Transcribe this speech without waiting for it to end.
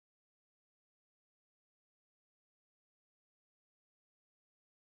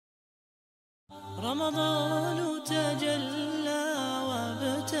رمضان تجلى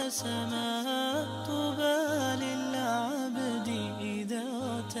وابتسما طوبى للعبد إذا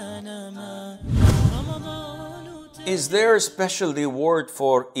تنما. Is there a special reward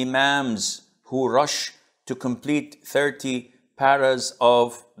for imams who rush to complete 30 paras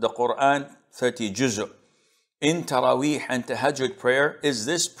of the Qur'an, 30 juz' in Taraweeh and Tahajjud prayer? Is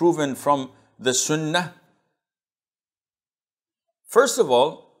this proven from the Sunnah? First of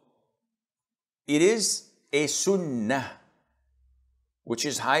all, it is a Sunnah which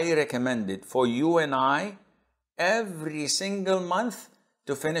is highly recommended for you and I every single month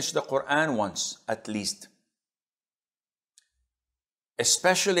to finish the Qur'an once at least.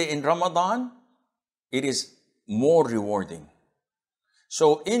 Especially in Ramadan, it is more rewarding.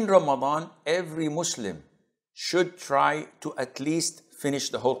 So in Ramadan, every Muslim should try to at least finish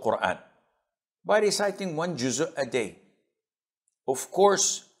the whole Qur'an by reciting one juz' a day. Of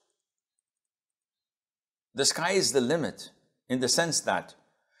course, the sky is the limit in the sense that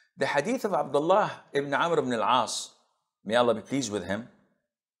the hadith of Abdullah ibn Amr ibn al-As, may Allah be pleased with him,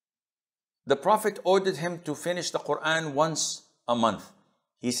 the Prophet ordered him to finish the Qur'an once a month.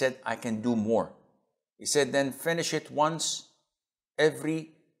 He said, I can do more. He said, then finish it once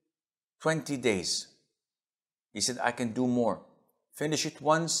every 20 days. He said, I can do more. Finish it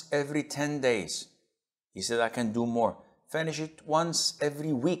once every 10 days. He said, I can do more. Finish it once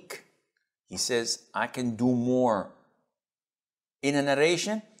every week. He says, I can do more. In a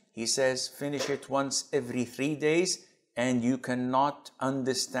narration, he says, finish it once every 3 days, and you cannot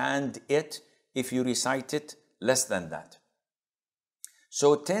understand it if you recite it less than that.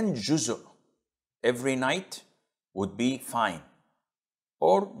 So 10 juz' every night would be fine,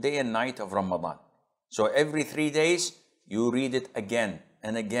 or day and night of Ramadan. So every 3 days, you read it again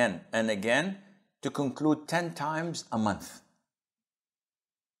and again and again to conclude 10 times a month.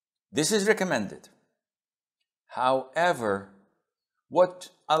 This is recommended. However, what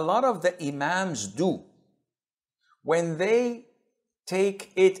a lot of the imams do, when they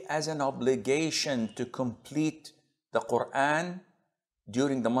take it as an obligation to complete the Qur'an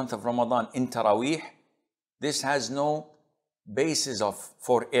during the month of Ramadan in Taraweeh, this has no basis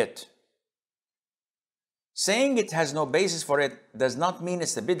for it. Saying it has no basis for it does not mean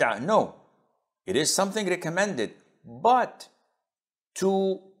it's a bid'ah. No, it is something recommended, but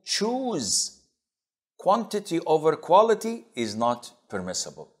to choose quantity over quality is not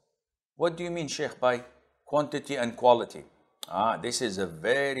permissible. What do you mean, Sheikh, by quantity and quality? This is a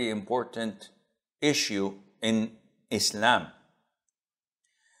very important issue in Islam.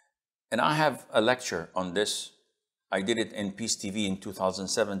 And I have a lecture on this. I did it in Peace TV in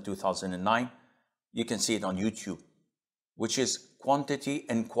 2007, 2009. You can see it on YouTube, which is quantity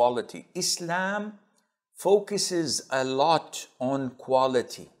and quality. Islam focuses a lot on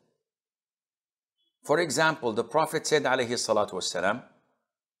quality. For example, the Prophet said, alayhi salatu wassalam,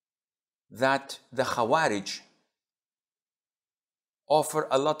 that the Khawarij offer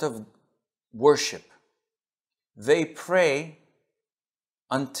a lot of worship. They pray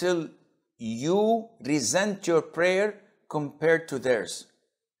until you resent your prayer compared to theirs.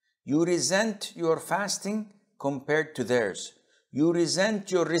 You resent your fasting compared to theirs. You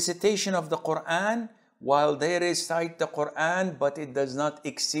resent your recitation of the Qur'an while they recite the Qur'an, but it does not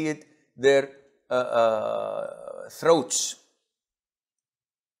exceed their throats.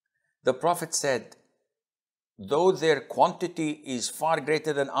 The Prophet said, though their quantity is far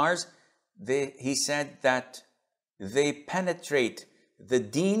greater than ours, he said that they penetrate the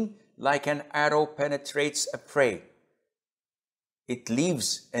deen like an arrow penetrates a prey. It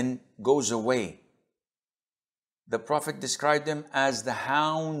leaves and goes away. The Prophet described them as the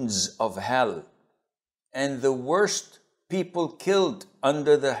hounds of hell and the worst people killed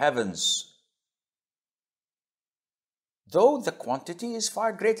under the heavens. Though the quantity is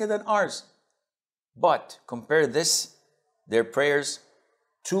far greater than ours, but compare their prayers,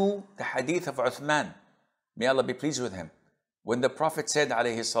 to the hadith of Uthman, may Allah be pleased with him, when the Prophet said,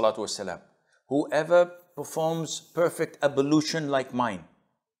 alayhi salatu wasalam, whoever performs perfect ablution like mine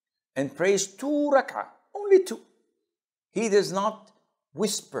and prays 2 rak'ah, only 2, he does not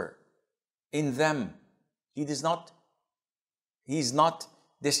whisper in them. He is not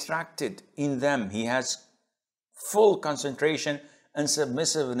distracted in them. He has full concentration and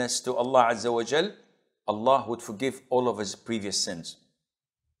submissiveness to Allah Azza wa Jal. Allah would forgive all of his previous sins.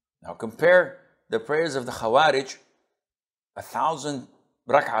 Now compare the prayers of the Khawarij, 1,000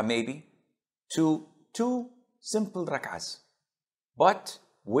 rak'ah maybe, to 2 simple rak'ahs, but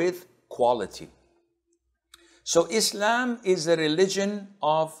with quality. So Islam is a religion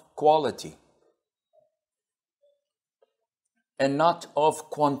of quality and not of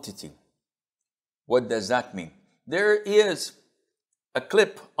quantity. What does that mean? There is a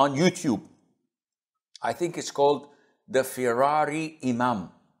clip on YouTube. I think it's called the Ferrari Imam.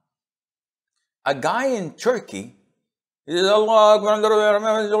 A guy in Turkey, he says, Allah Akbar.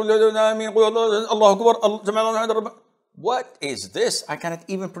 What is this? I cannot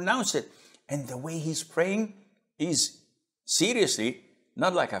even pronounce it. And the way he's praying is seriously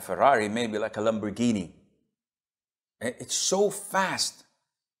not like a Ferrari, maybe like a Lamborghini. It's so fast.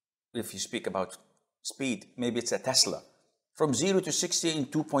 If you speak about speed, maybe it's a Tesla. From 0 to 60 in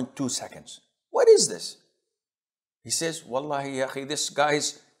 2.2 seconds. What is this? He says, Wallahi, ya akhi, this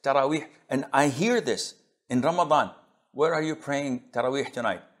guy's Taraweeh. And I hear this in Ramadan. Where are you praying Taraweeh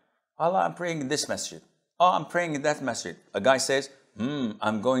tonight? Allah, I'm praying in this masjid. Oh, I'm praying in that masjid. A guy says,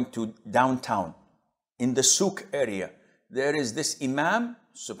 I'm going to downtown. In the souk area, there is this Imam,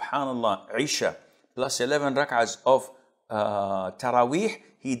 subhanallah, Isha, plus 11 rak'ahs of Taraweeh.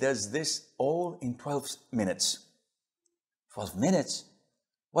 He does this all in 12 minutes. 12 minutes?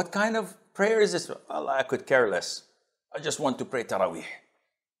 What kind of prayer is this? Allah, I could care less. I just want to pray Taraweeh.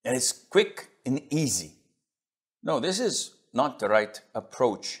 And it's quick and easy. No, this is not the right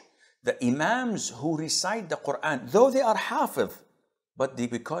approach. The Imams who recite the Qur'an, though they are hafiz, but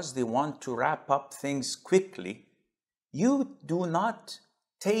because they want to wrap up things quickly, you do not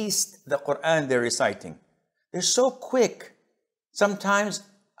taste the Qur'an they're reciting. They're so quick. Sometimes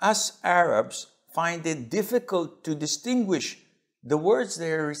us Arabs find it difficult to distinguish the words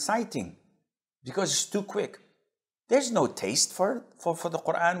they're reciting because it's too quick. There's no taste for the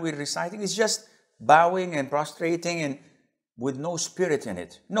Qur'an we're reciting. It's just bowing and prostrating and with no spirit in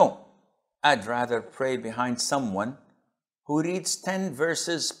it. No, I'd rather pray behind someone who reads 10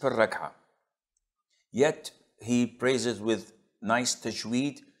 verses per rak'ah. Yet he prays it with nice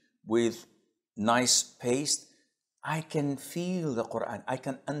tajweed, with nice pace. I can feel the Qur'an. I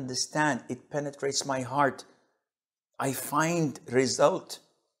can understand. It penetrates my heart. I find result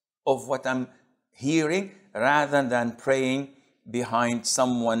of what I'm hearing rather than praying behind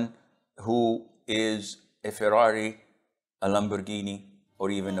someone who is a Ferrari, a Lamborghini, or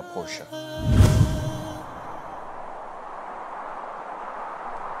even a Porsche.